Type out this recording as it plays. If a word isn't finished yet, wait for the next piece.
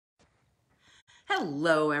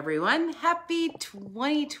Hello everyone, happy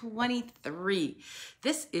 2023.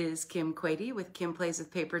 This is Kim Quady with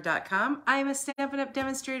KimPlaysWithPaper.com. I'm a Stampin' Up!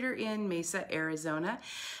 Demonstrator in Mesa, Arizona,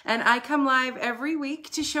 and I come live every week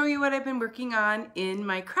to show you what I've been working on in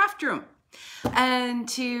my craft room. And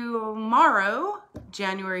tomorrow,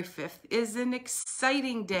 January 5th, is an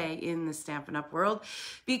exciting day in the Stampin' Up! World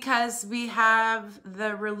because we have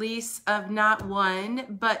the release of not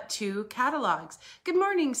one, but two catalogs. Good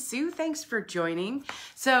morning, Sue. Thanks for joining.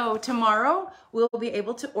 So tomorrow, we'll be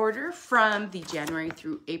able to order from the January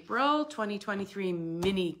through April 2023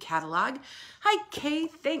 mini catalog. Hi, Kay.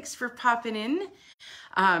 Thanks for popping in.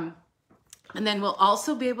 And then we'll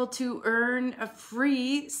also be able to earn a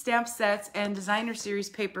free stamp sets and designer series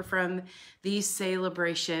paper from the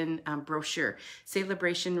Celebration brochure.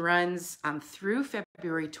 Celebration runs through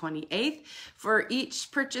February 28th. For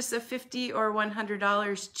each purchase of $50 or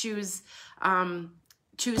 $100,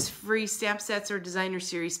 choose free stamp sets or designer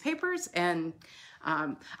series papers. And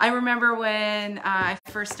I remember when I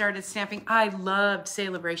first started stamping, I loved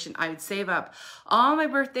Celebration. I would save up all my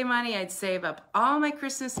birthday money, I'd save up all my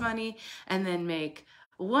Christmas money, and then make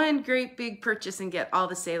one great big purchase and get all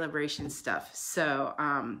the Celebration stuff. So,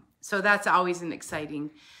 so that's always an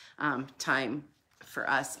exciting time for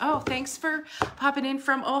us. Oh, thanks for popping in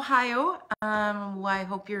from Ohio. Well, I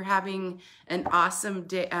hope you're having an awesome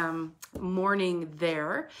day, morning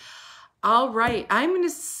there. All right, I'm going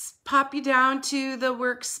to pop you down to the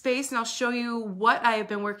workspace and I'll show you what I have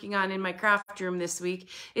been working on in my craft room this week.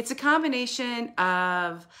 It's a combination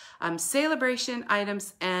of Celebration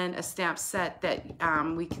items and a stamp set that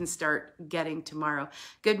we can start getting tomorrow.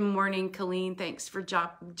 Good morning, Colleen. Thanks for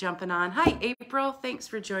jumping on. Hi, April. Thanks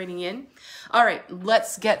for joining in. All right,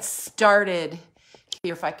 let's get started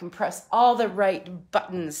here if I can press all the right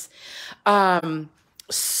buttons.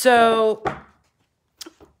 So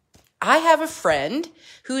I have a friend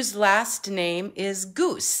whose last name is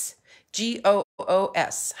Goose,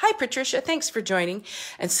 G-O-O-S. Hi, Patricia. Thanks for joining.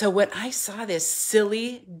 And so when I saw this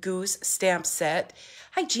silly Goose stamp set,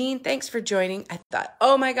 hi, Jean. Thanks for joining. I thought,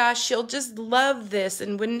 oh my gosh, she'll just love this.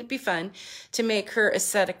 And wouldn't it be fun to make her a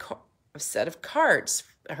set of cards?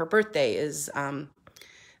 Her birthday is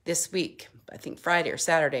this week, I think Friday or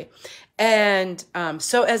Saturday. And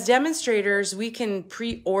so as demonstrators, we can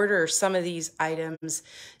pre-order some of these items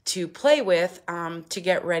to play with to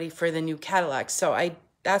get ready for the new catalog. So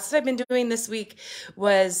that's what I've been doing this week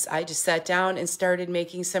was I just sat down and started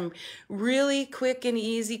making some really quick and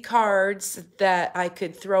easy cards that I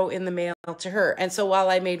could throw in the mail to her. And so while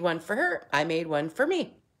I made one for her, I made one for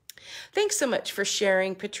me. Thanks so much for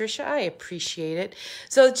sharing, Patricia. I appreciate it.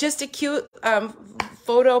 So just a cute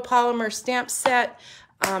photo polymer stamp set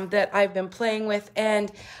that I've been playing with.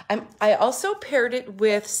 And I also paired it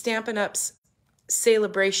with Stampin' Up's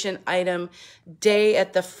Celebration item, Day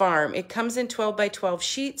at the Farm. It comes in 12 by 12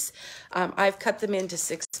 sheets. I've cut them into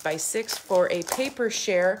 6 by 6 for a paper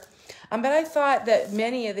share. But I thought that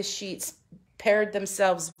many of the sheets paired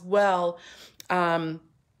themselves well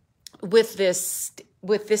with this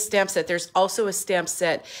stamp set. There's also a stamp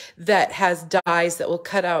set that has dies that will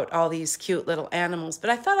cut out all these cute little animals. But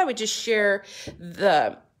I thought I would just share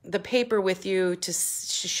the paper with you to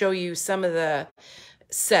show you some of the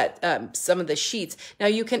some of the sheets. Now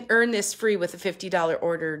you can earn this free with a $50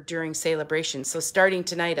 order during Celebration. So starting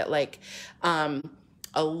tonight at like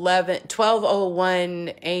 12:01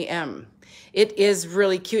 a.m. It is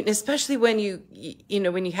really cute, and especially when you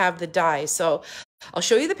have the die. So I'll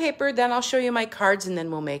show you the paper, then I'll show you my cards, and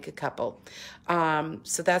then we'll make a couple.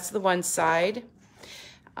 So that's the one side.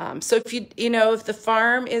 So if if the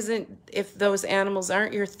farm if those animals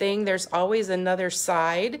aren't your thing, there's always another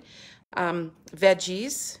side.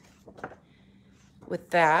 Veggies with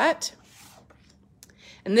that.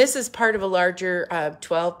 And this is part of a larger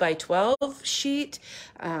 12 by 12 sheet,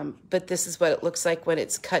 but this is what it looks like when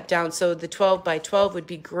it's cut down. So the 12 by 12 would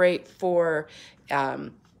be great for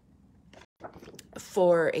a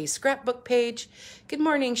scrapbook page. Good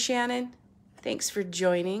morning, Shannon. Thanks for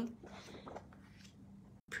joining.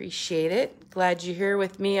 Appreciate it. Glad you're here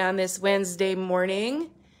with me on this Wednesday morning.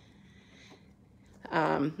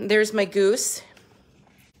 There's my goose.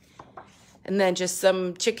 And then just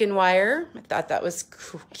some chicken wire. I thought that was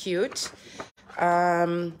cute.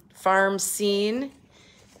 Farm scene.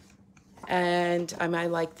 And I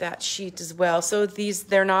like that sheet as well. So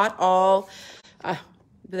they're not all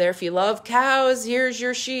there. If you love cows, here's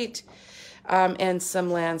your sheet. And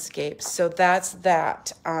some landscapes. So that's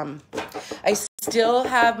that. I still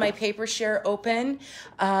have my paper share open.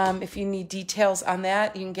 If you need details on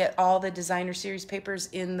that, you can get all the designer series papers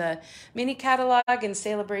in the mini catalog and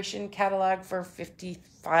celebration catalog for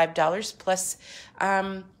 $55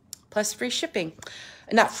 plus free shipping.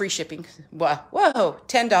 Not free shipping. Whoa,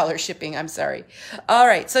 $10 shipping. I'm sorry. All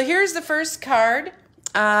right, so here's the first card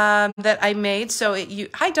that I made. So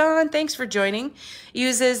hi Dawn, thanks for joining.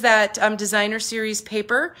 Uses that designer series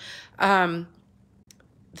paper, the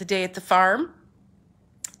day at the farm,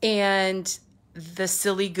 and the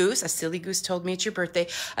silly goose. A silly goose told me it's your birthday.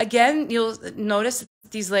 Again, you'll notice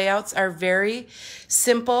these layouts are very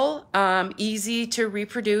simple, easy to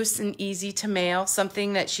reproduce and easy to mail,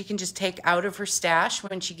 something that she can just take out of her stash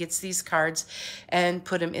when she gets these cards and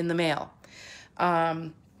put them in the mail.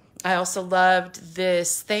 I also loved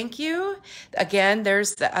this thank you. Again,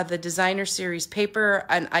 there's the designer series paper,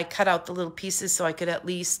 and I cut out the little pieces so I could at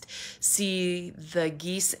least see the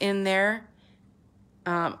geese in there.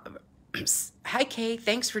 Hi, Kay.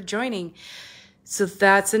 Thanks for joining. So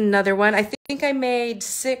that's another one. I think I made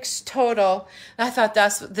 6 total. I thought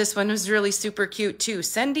this one was really super cute too.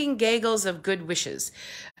 Sending Gaggles of Good Wishes.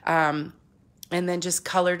 And then just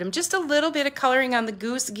colored them. Just a little bit of coloring on the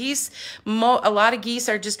geese. A lot of geese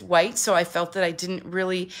are just white, so I felt that I didn't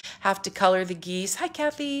really have to color the geese. Hi,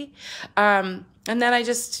 Kathy. And then I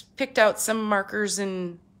just picked out some markers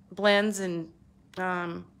and blends and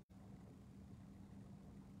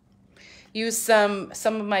used some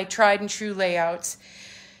of my tried and true layouts.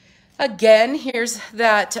 Again, here's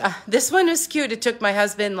that. This one was cute. It took my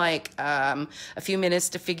husband like a few minutes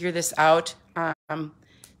to figure this out.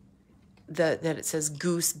 That it says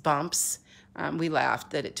goose bumps. We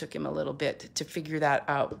laughed that it took him a little bit to figure that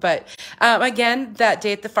out. But again, that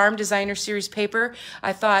day at the farm designer series paper,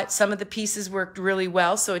 I thought some of the pieces worked really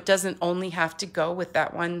well, so it doesn't only have to go with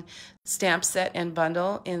that one stamp set and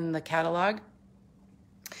bundle in the catalog.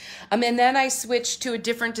 And then I switched to a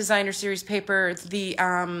different designer series paper, the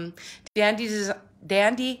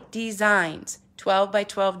Dandy Designs 12 by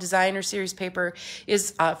 12 designer series paper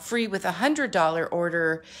is free with a $100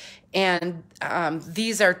 order. And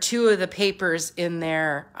these are 2 of the papers in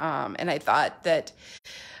there. And I thought that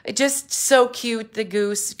it just so cute. The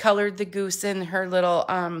goose, colored the goose in her little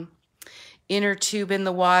inner tube in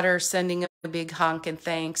the water, sending a big honk and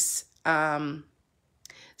thanks.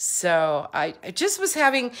 So I just was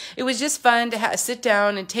it was just fun to sit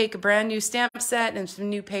down and take a brand new stamp set and some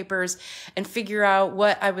new papers and figure out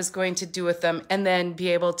what I was going to do with them, and then be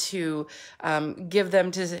able to give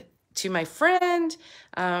them to my friend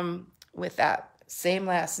with that same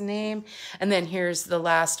last name. And then here's the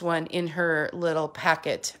last one in her little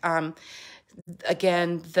packet.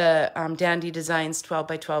 Again, the Dandy Designs 12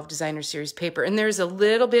 by 12 designer series paper. And there's a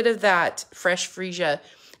little bit of that fresh freesia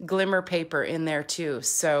glimmer paper in there too.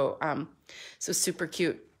 So, so super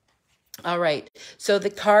cute. All right. So the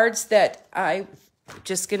cards that I'm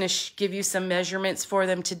just going to give you some measurements for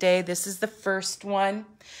them today. This is the first one.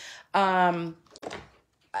 And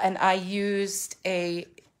I used a,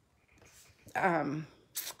 I'm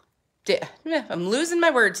losing my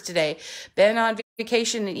words today. Been on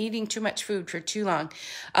vacation and eating too much food for too long.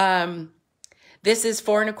 This is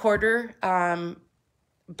 4 1/4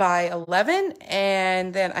 by 11,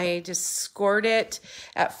 and then I just scored it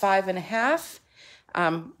at 5 1/2.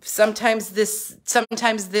 Sometimes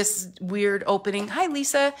this weird opening, hi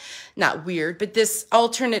Lisa, not weird, but this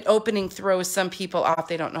alternate opening throws some people off.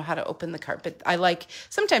 They don't know how to open the card, but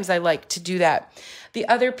sometimes I like to do that. The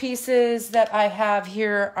other pieces that I have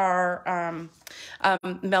here are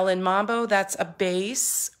Melon Mambo. That's a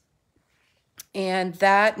base, and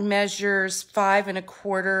that measures 5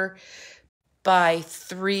 1/4 by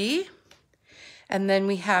 3. And then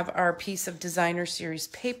we have our piece of designer series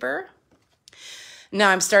paper.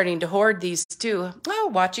 Now I'm starting to hoard these too.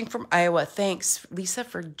 Oh, watching from Iowa. Thanks, Lisa,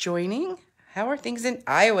 for joining. How are things in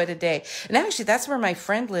Iowa today? And actually, that's where my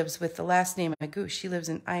friend lives with the last name of Goose. She lives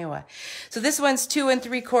in Iowa. So this one's 2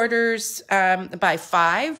 3/4 by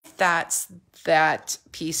 5. That's that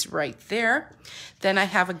piece right there. Then I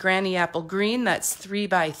have a Granny Apple Green. That's 3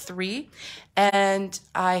 by 3. And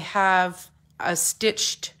I have a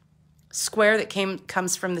stitched square that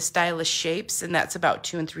comes from the Stylish Shapes, and that's about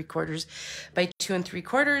 2 3/4 by 2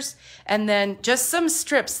 3/4. And then just some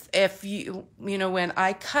strips. If you know, when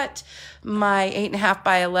I cut my 8 1/2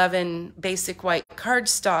 by 11 basic white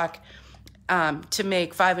cardstock to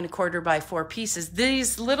make 5 1/4 by 4 pieces,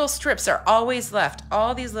 these little strips are always left,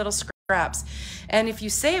 all these little scraps. And if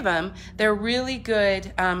you save them, they're really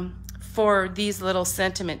good for these little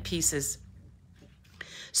sentiment pieces.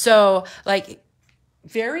 So like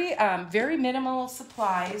very minimal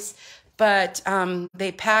supplies, but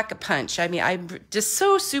they pack a punch. I mean, I'm just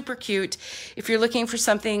so super cute. If you're looking for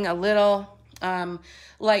something a little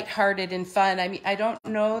lighthearted and fun, I mean, I don't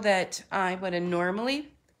know that I would have normally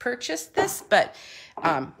purchased this, but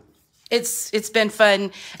it's been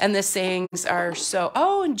fun, and the sayings are so.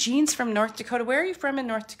 Oh, and Jean's from North Dakota. Where are you from in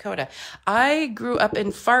North Dakota? I grew up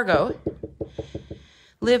in Fargo,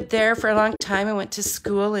 lived there for a long time. I went to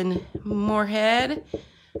school in Moorhead,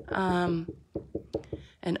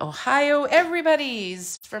 and Ohio.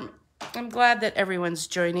 Everybody's from. I'm glad that everyone's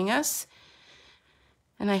joining us,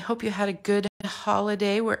 and I hope you had a good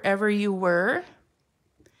holiday wherever you were.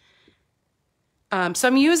 So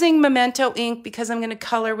I'm using Memento ink because I'm going to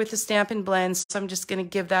color with the Stampin' blends. So I'm just going to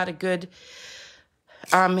give that a good,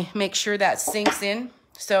 make sure that sinks in.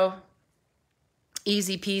 So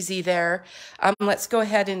easy peasy there. Let's go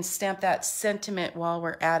ahead and stamp that sentiment while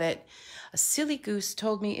we're at it. A silly goose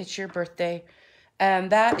told me it's your birthday.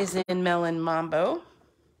 And that is in Melon Mambo.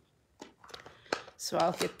 So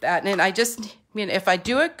I'll hit that. And I mean, if I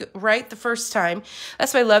do it right the first time,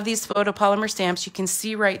 that's why I love these photopolymer stamps. You can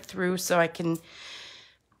see right through, so I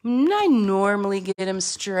normally get them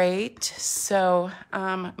straight. So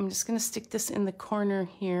I'm just going to stick this in the corner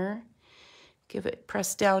here. Give it,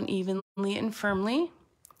 press down evenly and firmly.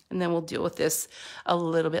 And then we'll deal with this a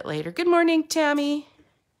little bit later. Good morning, Tammy.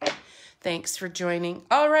 Thanks for joining.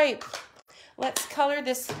 All right, let's color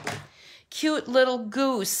this cute little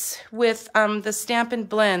goose with the Stampin'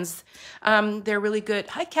 blends. They're really good.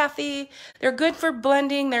 Hi, Kathy. They're good for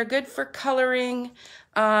blending. They're good for coloring.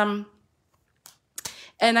 And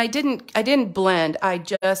I didn't blend.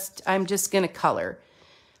 I'm just gonna color.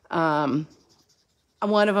 One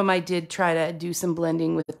of them I did try to do some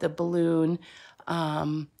blending with the balloon.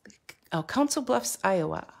 Oh, Council Bluffs,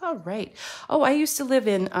 Iowa. All right. Oh, I used to live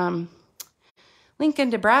in Lincoln,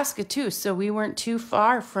 Nebraska too, so we weren't too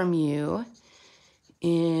far from you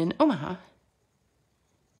in Omaha.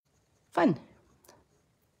 Fun.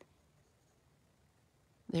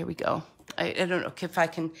 There we go. I don't know if I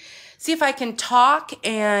can see if I can talk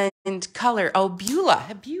and color. Oh, Beulah.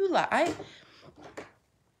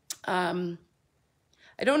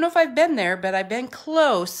 I don't know if I've been there, but I've been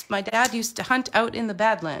close. My dad used to hunt out in the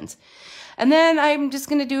Badlands. And then I'm just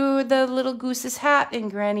going to do the little goose's hat in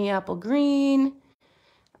Granny Apple Green.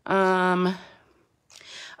 Oh,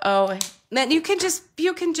 then you can just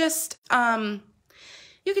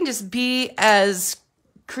be as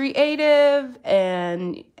creative,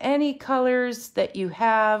 and any colors that you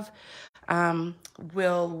have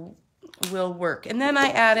will work. And then I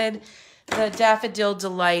added the Daffodil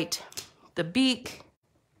Delight, the beak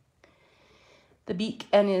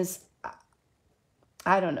and his,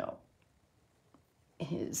 I don't know,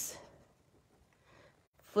 his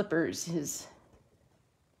flippers,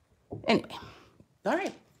 anyway. All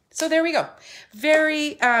right, so there we go.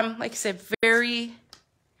 Very, like I said, very,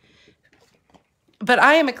 but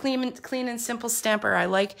I am a clean and simple stamper. I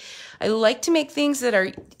like to make things that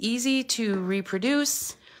are easy to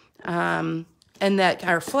reproduce, and that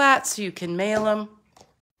are flat so you can mail them.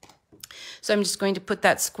 So I'm just going to put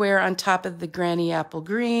that square on top of the Granny Apple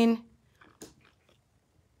Green.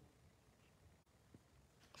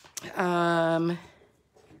 And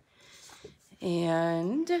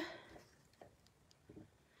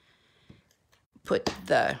put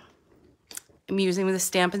I'm using the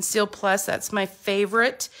Stampin' Seal Plus. That's my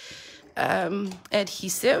favorite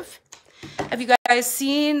adhesive. Have you guys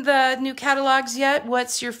seen the new catalogs yet?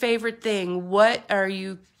 What's your favorite thing? What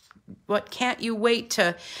can't you wait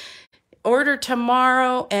to order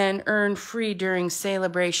tomorrow and earn free during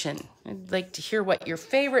celebration? I'd like to hear what your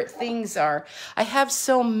favorite things are. I have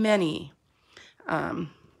so many.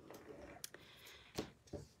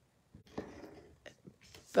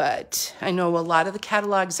 But I know a lot of the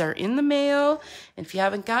catalogs are in the mail. And if you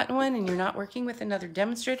haven't gotten one and you're not working with another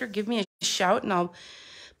demonstrator, give me a shout and I'll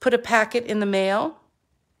put a packet in the mail.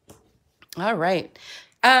 All right.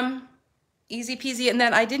 Easy peasy. And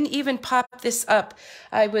then I didn't even pop this up.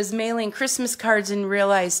 I was mailing Christmas cards and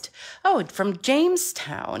realized, oh, from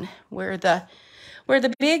Jamestown, where the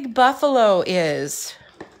big buffalo is.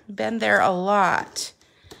 Been there a lot.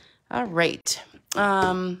 All right.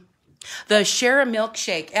 The Share a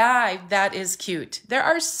Milkshake. That is cute. There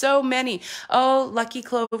are so many. Oh, Lucky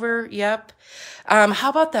Clover. Yep. How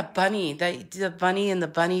about the bunny? The bunny and the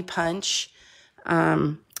bunny punch.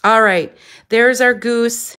 All right. There's our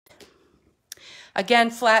goose. Again,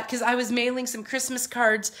 flat, because I was mailing some Christmas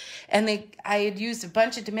cards and I had used a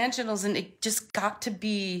bunch of dimensionals and it just got to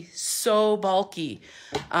be so bulky.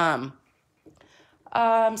 So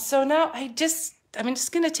now I'm just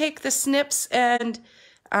going to take the snips and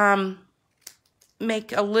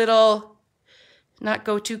make a little not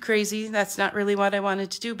go too crazy. That's not really what I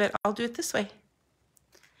wanted to do, but I'll do it this way.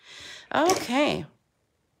 Okay.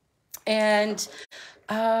 And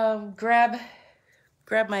grab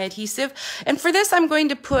my adhesive. And for this, I'm going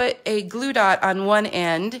to put a glue dot on one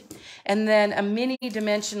end and then a mini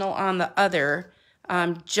dimensional on the other,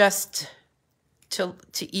 just to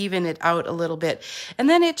even it out a little bit. And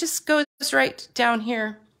then it just goes right down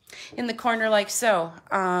here in the corner like so.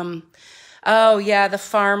 Oh yeah, the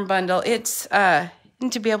farm bundle. It's to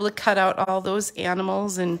be able to cut out all those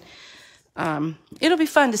animals, and it'll be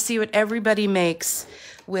fun to see what everybody makes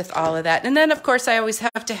with all of that. And then of course I always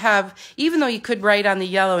have to have, even though you could write on the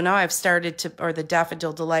yellow, now I've started to, or the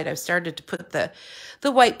Daffodil Delight, I've started to put the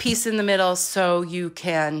white piece in the middle so you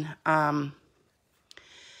can,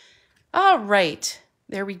 all right,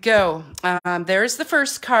 there we go. There's the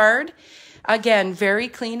first card. Again, very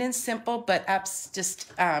clean and simple, but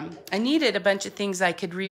just, I needed a bunch of things I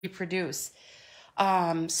could reproduce.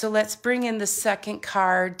 So let's bring in the second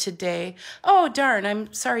card today. Oh, darn,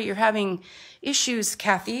 I'm sorry you're having issues,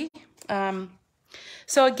 Kathy.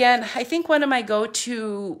 So again, I think one of my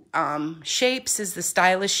go-to shapes is the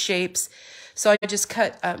stylish shapes. So I just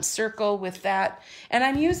cut a circle with that. And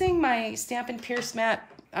I'm using my Stampin' Pierce mat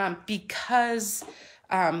because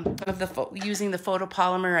of using the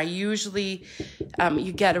photopolymer. I usually,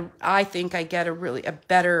 I think I get a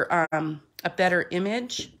better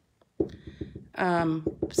image.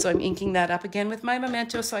 So I'm inking that up again with my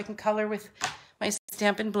Memento so I can color with my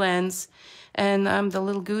Stampin' Blends. And the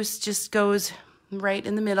little goose just goes right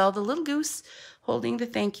in the middle. The little goose holding the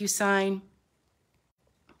thank you sign.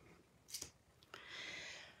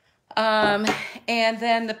 And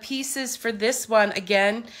then the pieces for this one,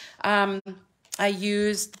 again, I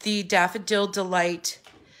used the Daffodil Delight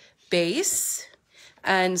base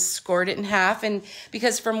and scored it in half. And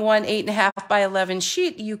because from one 8.5 by 11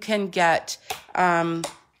 sheet, you can get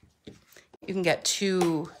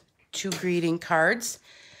two greeting cards.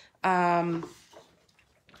 And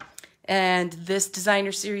this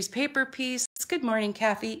designer series paper piece, good morning,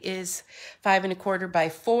 Kathy, is 5 1/4 by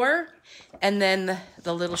 4. And then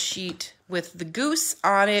the little sheet with the goose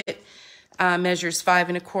on it measures 5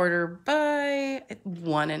 1/4 by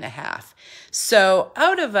 1.5. So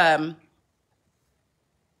out of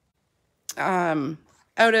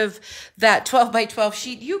that 12 by 12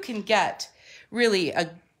 sheet, you can get really a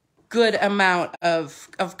good amount of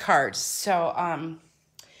cards. So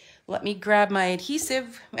let me grab my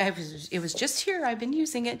adhesive. It was just here. I've been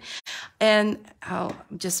using it. And I'll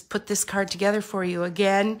just put this card together for you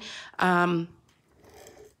again.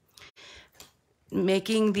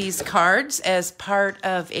 Making these cards as part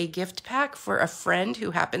of a gift pack for a friend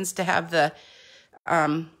who happens to have that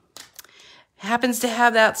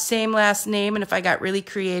same last name. And if I got really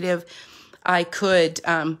creative, I could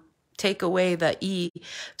take away the E.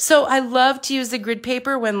 So I love to use the grid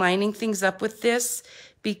paper when lining things up with this,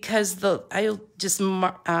 because I'll just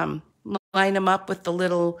line them up with the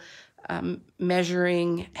little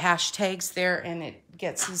measuring hashtags there, and it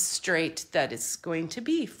gets as straight that it's going to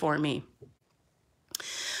be for me.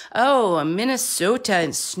 Oh, Minnesota,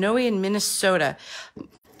 and snowy in Minnesota.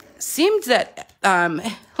 Seemed that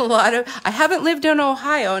I haven't lived in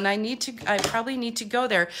Ohio, and I probably need to go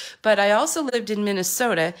there, but I also lived in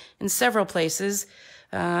Minnesota in several places.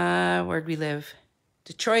 Where'd we live?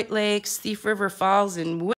 Detroit Lakes, Thief River Falls,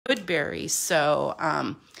 and Woodbury. So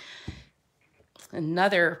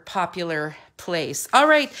another popular place. All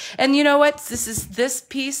right, and you know what? This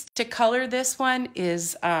piece to color this one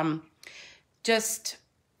is just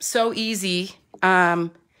so easy.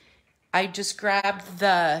 I just grabbed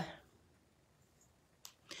the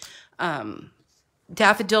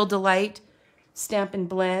Daffodil Delight Stampin'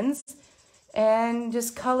 Blends and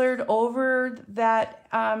just colored over that,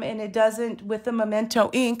 and it doesn't, with the Memento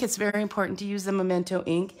ink, it's very important to use the Memento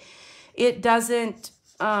ink. It doesn't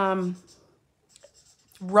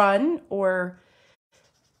run,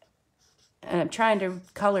 and I'm trying to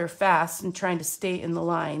color fast and trying to stay in the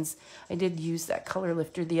lines. I did use that color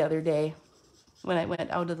lifter the other day when I went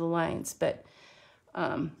out of the lines, but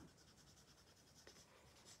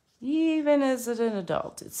even as an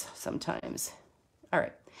adult, it's sometimes. All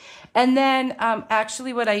right. And then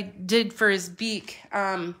actually what I did for his beak,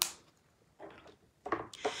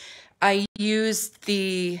 I used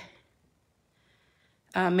the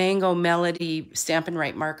Mango Melody Stampin'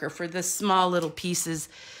 Write marker for the small little pieces.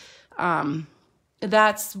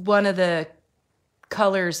 That's one of the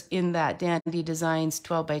colors in that Dandy Designs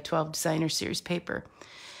 12 by 12 designer series paper.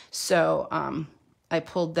 So I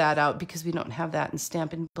pulled that out because we don't have that in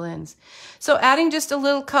Stampin' Blends. So adding just a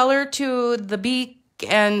little color to the beak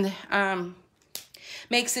and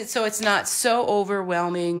makes it so it's not so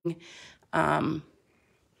overwhelming to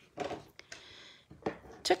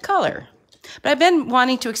color. But I've been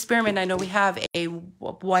wanting to experiment. I know we have a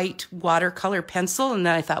white watercolor pencil, and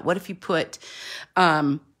then I thought, what if you put,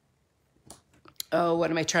 oh,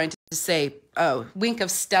 what am I trying to say? Oh, Wink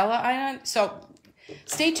of Stella on. So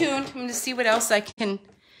stay tuned. I'm going to see what else I can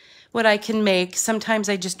make. Sometimes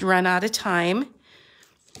I just run out of time.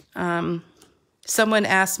 Someone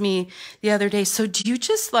asked me the other day, so do you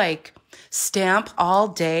just like stamp all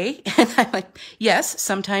day? And I'm like, yes,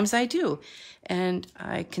 sometimes I do. And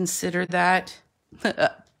I consider that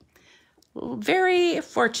very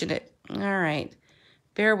fortunate. All right.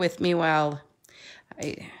 Bear with me while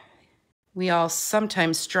we all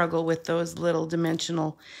sometimes struggle with those little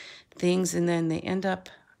dimensional things, and then they end up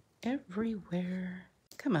everywhere.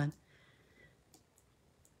 Come on.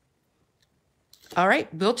 All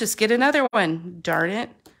right, we'll just get another one. Darn it.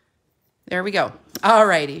 There we go. All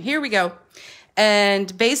righty, here we go.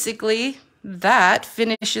 And basically, that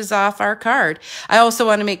finishes off our card. I also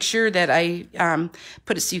want to make sure that I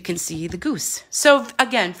put it so you can see the goose. So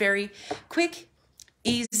again, very quick,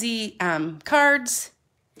 easy cards.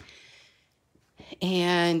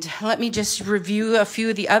 And let me just review a few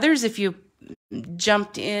of the others if you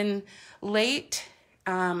jumped in late.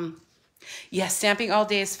 Yes, stamping all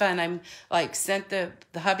day is fun. I'm like sent the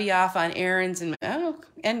hubby off on errands and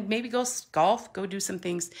maybe go golf, go do some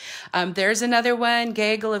things. There's another one,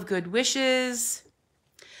 Gaggle of Good Wishes.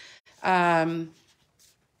 The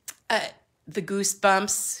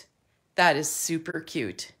Goosebumps, that is super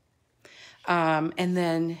cute. And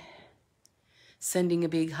then sending a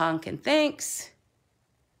big honk and thanks.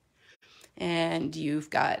 And you've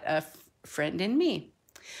got a friend in me.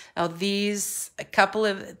 Now these,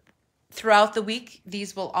 throughout the week,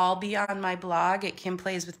 these will all be on my blog at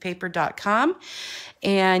kimplayswithpaper.com.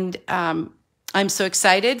 And I'm so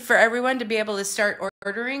excited for everyone to be able to start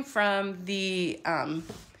ordering from the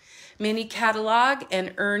mini catalog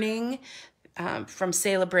and earning from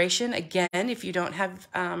Celebration. Again, if you don't have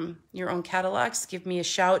your own catalogs, give me a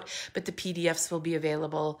shout, but the PDFs will be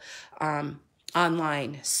available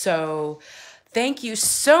online. So thank you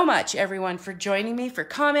so much, everyone, for joining me, for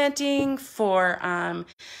commenting, for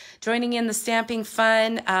joining in the stamping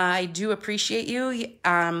fun. I do appreciate you.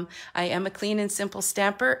 I am a clean and simple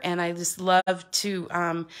stamper, and I just love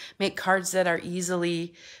to make cards that are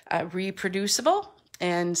easily reproducible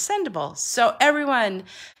and sendable. So everyone,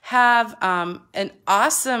 have an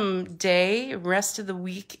awesome day, rest of the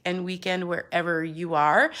week and weekend wherever you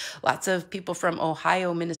are. Lots of people from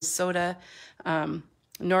Ohio, Minnesota,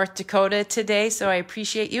 North Dakota today, so I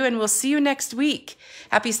appreciate you, and we'll see you next week.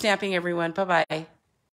 Happy stamping, everyone. Bye-bye.